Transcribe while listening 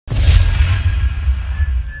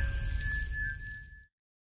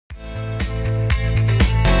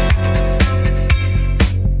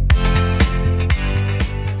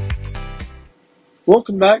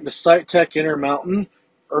Welcome back to SITECH Intermountain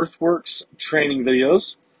Earthworks training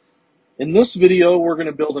videos. In this video, we're going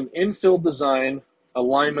to build an infield design,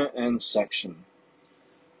 alignment, and section.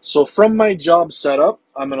 So from my job setup,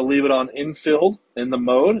 I'm going to leave it on infield in the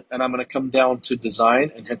mode, and I'm going to come down to design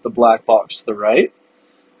and hit the black box to the right,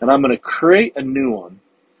 and I'm going to create a new one.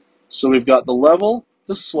 So we've got the level,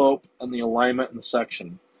 the slope, and the alignment and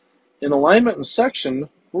section. In alignment and section,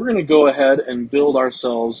 we're going to go ahead and build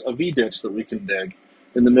ourselves a V-ditch that we can dig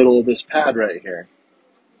in the middle of this pad right here.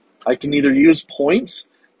 I can either use points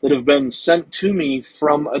that have been sent to me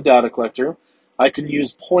from a data collector, I can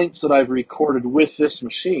use points that I've recorded with this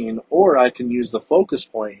machine, or I can use the focus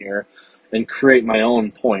point here and create my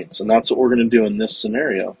own points, and that's what we're going to do in this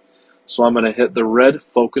scenario. So I'm going to hit the red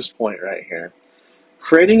focus point right here.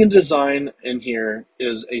 Creating a design in here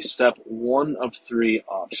is a step 1 of 3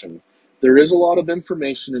 option. There is a lot of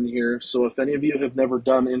information in here, so if any of you have never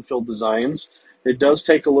done infield designs, it does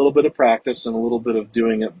take a little bit of practice and a little bit of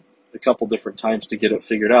doing it a couple different times to get it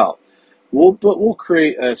figured out. We'll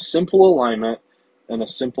create a simple alignment and a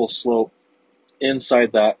simple slope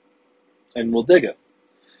inside that, and we'll dig it.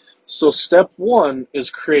 So step 1 is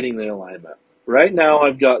creating the alignment. Right now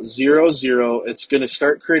I've got 0, 0. It's going to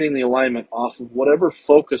start creating the alignment off of whatever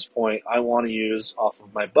focus point I want to use off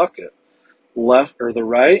of my bucket. Left or the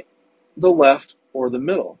right, the left, or the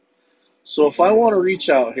middle. So if I want to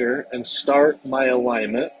reach out here and start my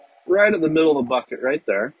alignment right at the middle of the bucket right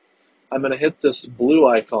there, I'm going to hit this blue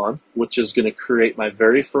icon, which is going to create my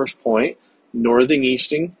very first point, northing,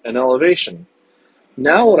 easting, and elevation.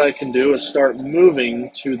 Now what I can do is start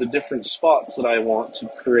moving to the different spots that I want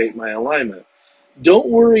to create my alignment. Don't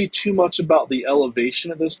worry too much about the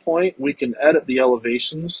elevation at this point. We can edit the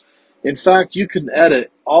elevations. In fact, you can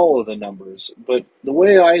edit all of the numbers, but the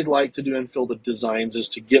way I like to do infield designs is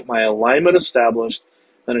to get my alignment established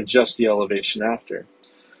and adjust the elevation after.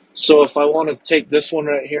 So if I want to take this one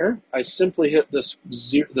right here, I simply hit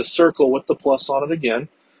the circle with the plus on it again,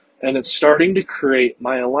 and it's starting to create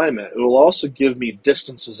my alignment. It will also give me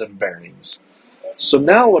distances and bearings. So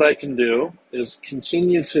now what I can do is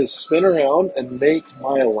continue to spin around and make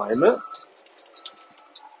my alignment.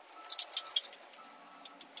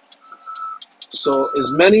 So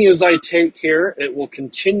as many as I take here, it will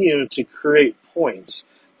continue to create points.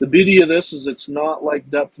 The beauty of this is it's not like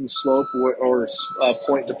depth and slope or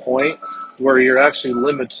point to point, where you're actually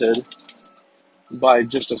limited by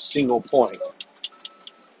just a single point.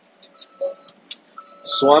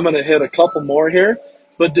 So I'm going to hit a couple more here.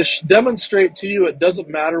 But to demonstrate to you, it doesn't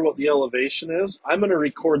matter what the elevation is. I'm going to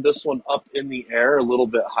record this one up in the air a little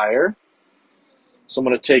bit higher. So I'm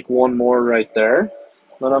going to take one more right there.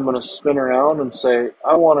 Then I'm going to spin around and say,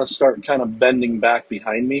 I want to start kind of bending back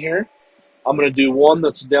behind me here. I'm going to do one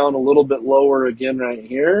that's down a little bit lower again right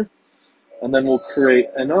here. And then we'll create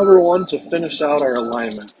another one to finish out our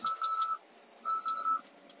alignment.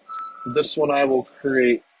 This one I will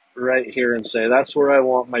create right here and say, that's where I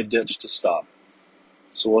want my ditch to stop.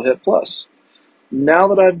 So we'll hit plus. Now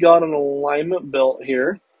that I've got an alignment built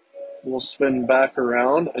here, we'll spin back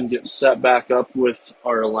around and get set back up with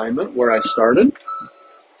our alignment where I started.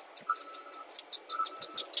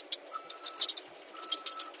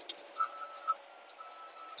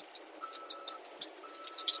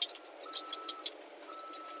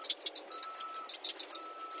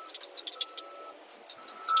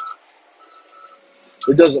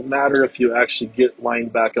 It doesn't matter if you actually get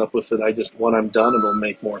lined back up with it. When I'm done, it'll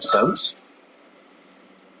make more sense.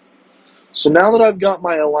 So now that I've got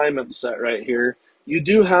my alignment set right here, you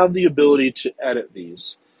do have the ability to edit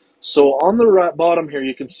these. So on the right bottom here,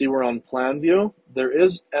 you can see we're on plan view. There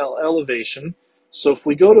is elevation. So if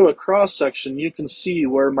we go to a cross section, you can see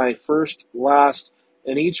where my first, last,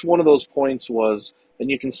 and each one of those points was. And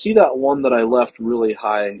you can see that one that I left really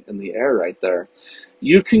high in the air right there.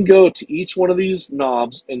 You can go to each one of these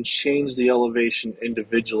knobs and change the elevation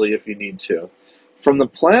individually if you need to. From the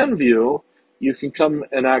plan view, you can come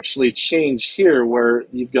and actually change here where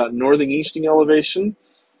you've got northing, easting elevation.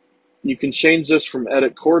 You can change this from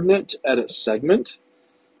edit coordinate to edit segment.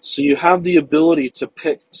 So you have the ability to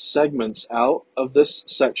pick segments out of this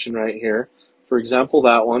section right here. For example,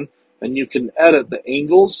 that one. And you can edit the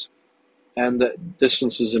angles and the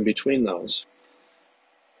distances in between those.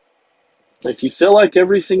 If you feel like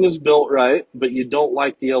everything is built right, but you don't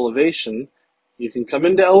like the elevation, you can come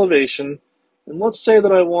into elevation, and let's say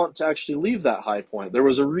that I want to actually leave that high point. There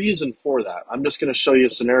was a reason for that. I'm just going to show you a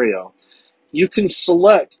scenario. You can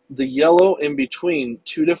select the yellow in between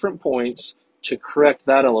 2 different points to correct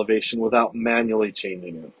that elevation without manually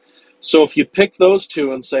changing it. So if you pick those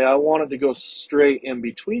 2 and say, I want it to go straight in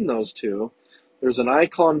between those 2, there's an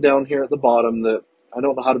icon down here at the bottom that I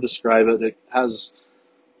don't know how to describe it. It has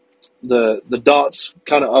the dots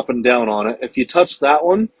kind of up and down on it. If you touch that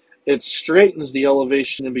one, it straightens the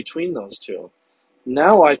elevation in between those two.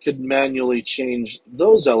 Now I could manually change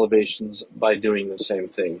those elevations by doing the same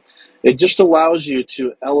thing. It just allows you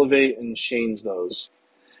to elevate and change those.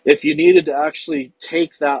 If you needed to actually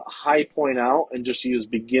take that high point out and just use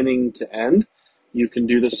beginning to end, you can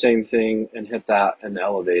do the same thing and hit that and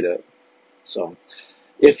elevate it. So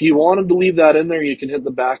if you wanted to leave that in there, you can hit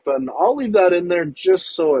the back button. I'll leave that in there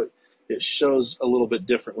just so it shows a little bit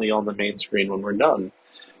differently on the main screen when we're done.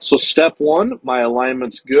 So step one, my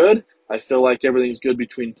alignment's good. I feel like everything's good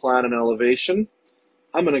between plan and elevation.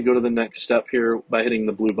 I'm going to go to the next step here by hitting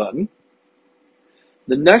the blue button.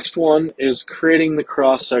 The next one is creating the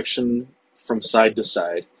cross section from side to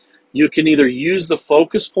side. You can either use the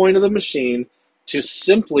focus point of the machine to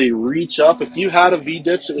simply reach up. If you had a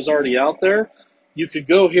V-ditch that was already out there, you could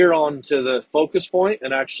go here onto the focus point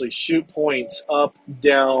and actually shoot points up,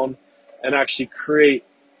 down, and actually create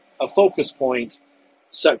a focus point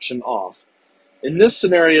section off. In this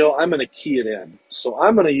scenario, I'm going to key it in. So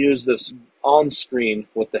I'm going to use this on screen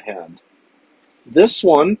with the hand. This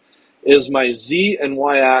one is my Z and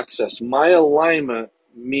Y axis. My alignment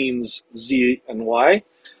means Z and Y.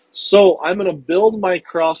 So I'm going to build my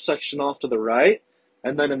cross section off to the right,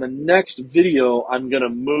 and then in the next video, I'm going to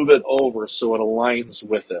move it over so it aligns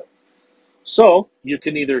with it. So you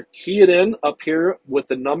can either key it in up here with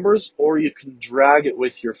the numbers, or you can drag it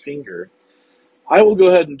with your finger. I will go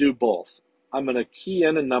ahead and do both. I'm going to key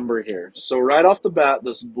in a number here. So right off the bat,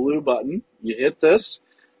 this blue button, you hit this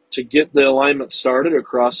to get the alignment started or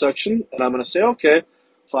cross section, and I'm going to say, okay,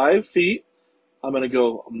 5 feet. I'm going to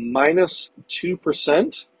go minus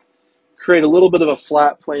 2%, create a little bit of a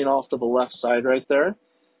flat plane off to the left side right there.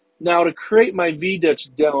 Now to create my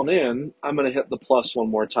V-ditch down in, I'm going to hit the plus one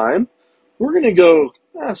more time. We're going to go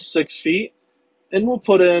 6 feet, and we'll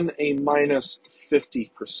put in a minus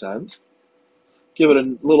 50%. Give it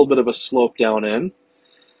a little bit of a slope down in.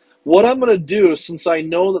 What I'm going to do, since I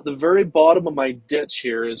know that the very bottom of my ditch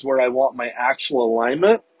here is where I want my actual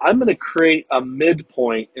alignment, I'm going to create a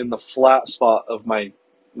midpoint in the flat spot of my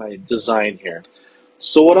design here.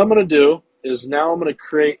 So what I'm going to do is now I'm going to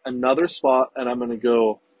create another spot, and I'm going to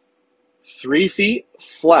go 3 feet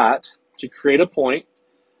flat to create a point,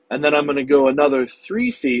 and then I'm going to go another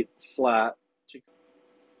 3 feet flat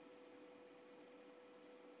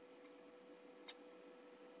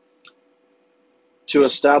to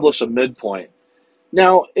establish a midpoint.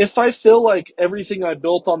 Now, if I feel like everything I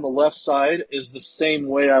built on the left side is the same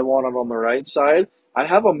way I want it on the right side, I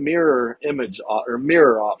have a mirror image or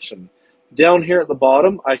mirror option. Down here at the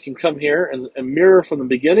bottom, I can come here and mirror from the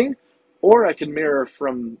beginning, or I can mirror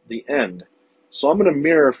from the end. So I'm going to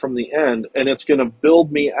mirror from the end, and it's going to build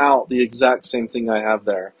me out the exact same thing I have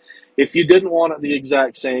there. If you didn't want it the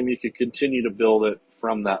exact same, you could continue to build it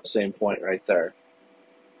from that same point right there.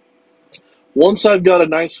 Once I've got a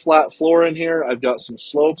nice flat floor in here, I've got some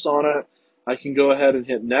slopes on it, I can go ahead and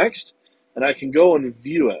hit next, and I can go and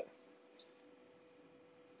view it.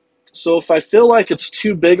 So if I feel like it's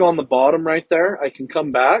too big on the bottom right there, I can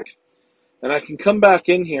come back, and I can come back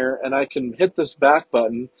in here, and I can hit this back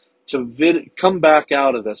button to come back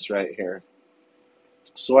out of this right here.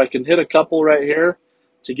 So I can hit a couple right here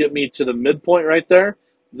to get me to the midpoint right there.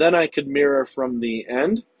 Then I could mirror from the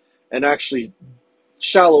end and actually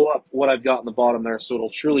shallow up what I've got in the bottom there so it'll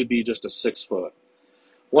truly be just a 6 foot.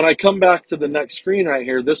 When I come back to the next screen right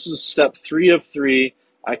here, this is step 3 of 3.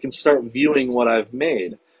 I can start viewing what I've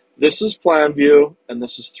made. This is plan view and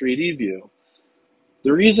this is 3D view.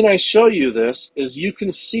 The reason I show you this is you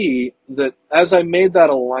can see that as I made that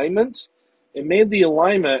alignment, it made the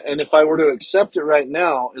alignment, and if I were to accept it right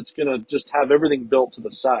now, it's going to just have everything built to the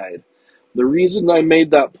side. The reason I made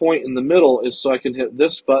that point in the middle is so I can hit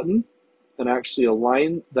this button and actually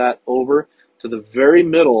align that over to the very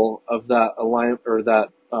middle of that alignment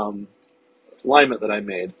that I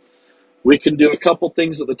made. We can do a couple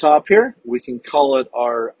things at the top here. We can call it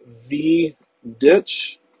our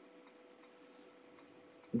V-ditch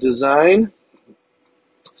design.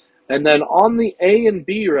 And then on the A and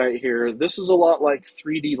B right here, this is a lot like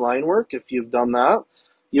 3D line work if you've done that.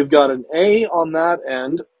 You've got an A on that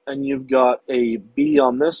end and you've got a B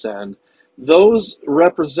on this end. Those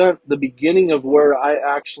represent the beginning of where I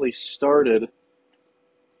actually started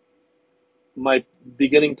my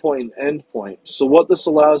beginning point and end point. So what this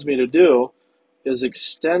allows me to do is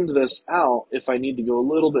extend this out if I need to go a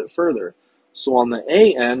little bit further. So on the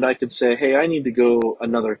A end, I could say, hey, I need to go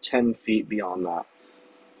another 10 feet beyond that.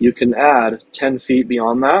 You can add 10 feet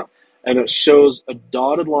beyond that, and it shows a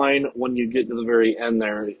dotted line when you get to the very end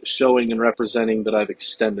there, showing and representing that I've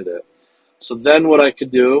extended it. So then what I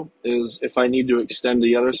could do is, if I need to extend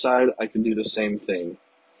the other side, I can do the same thing.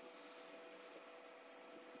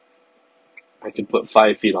 I can put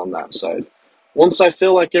 5 feet on that side. Once I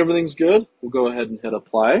feel like everything's good, we'll go ahead and hit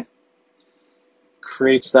apply.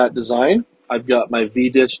 Creates that design. I've got my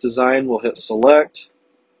V-ditch design. We'll hit select,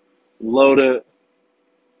 load it,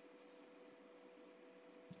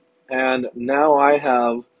 and now I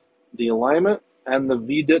have the alignment and the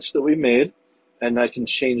V-ditch that we made, and I can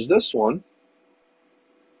change this one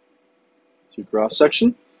to cross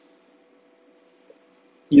section.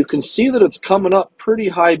 You can see that it's coming up pretty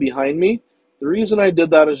high behind me. The reason I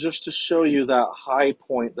did that is just to show you that high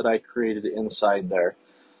point that I created inside there.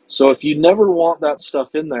 So if you never want that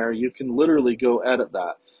stuff in there, you can literally go edit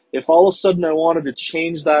that. If all of a sudden I wanted to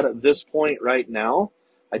change that at this point right now,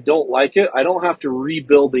 I don't like it, I don't have to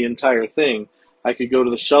rebuild the entire thing. I could go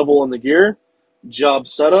to the shovel and the gear, job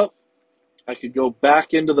setup. I could go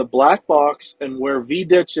back into the black box, and where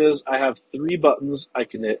V-ditch is, I have 3 buttons. I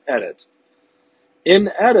can hit edit.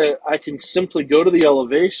 In edit, I can simply go to the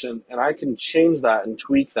elevation and I can change that and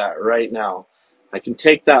tweak that right now. I can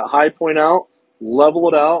take that high point out, level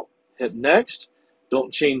it out, hit next.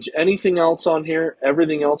 Don't change anything else on here.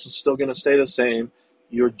 Everything else is still going to stay the same.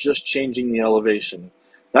 You're just changing the elevation.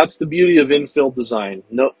 That's the beauty of Infield Design.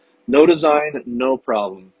 No design, no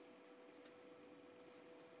problem.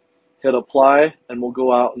 Hit apply, and we'll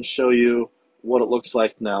go out and show you what it looks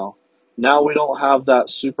like now. Now we don't have that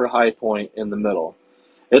super high point in the middle.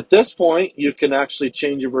 At this point, you can actually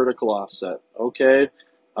change your vertical offset. Okay,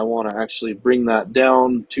 I want to actually bring that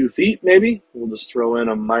down 2 feet maybe. We'll just throw in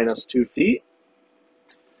a minus 2 feet,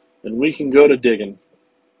 and we can go to digging.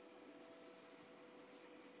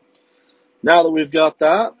 Now that we've got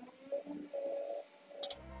that,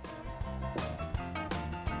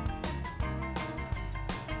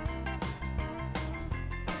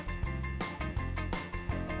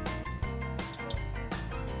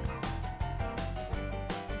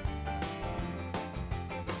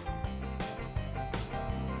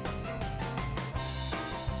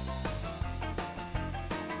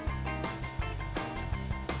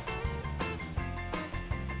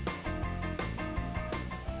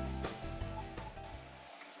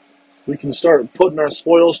 we can start putting our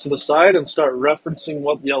spoils to the side and start referencing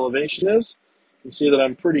what the elevation is. You can see that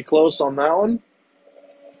I'm pretty close on that one.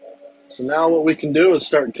 So now what we can do is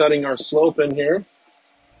start cutting our slope in here.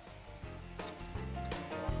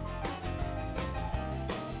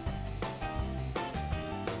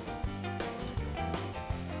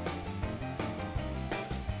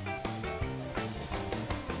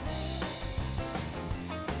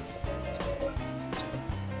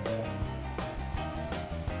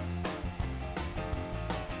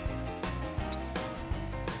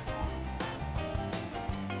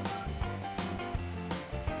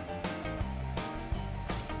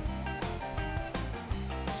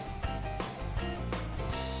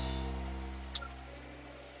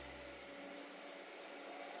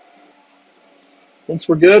 Once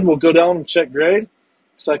we're good, we'll go down and check grade.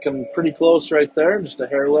 Looks like I'm pretty close right there, just a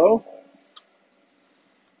hair low.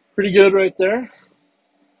 Pretty good right there.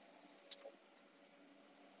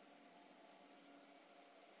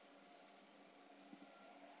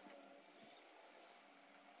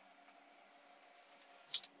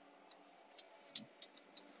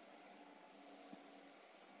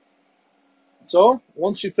 So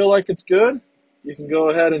once you feel like it's good, you can go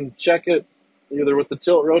ahead and check it either with the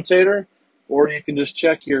tilt rotator, or you can just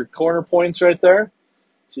check your corner points right there.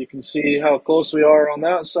 So you can see how close we are on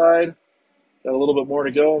that side. Got a little bit more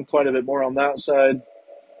to go and quite a bit more on that side.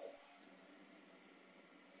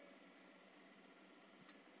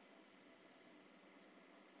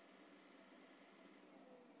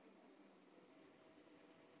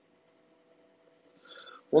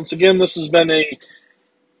 Once again, this has been a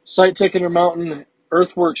SITECH Intermountain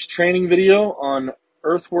Earthworks training video on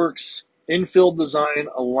Earthworks Infield Design,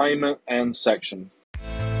 Alignment, and Section.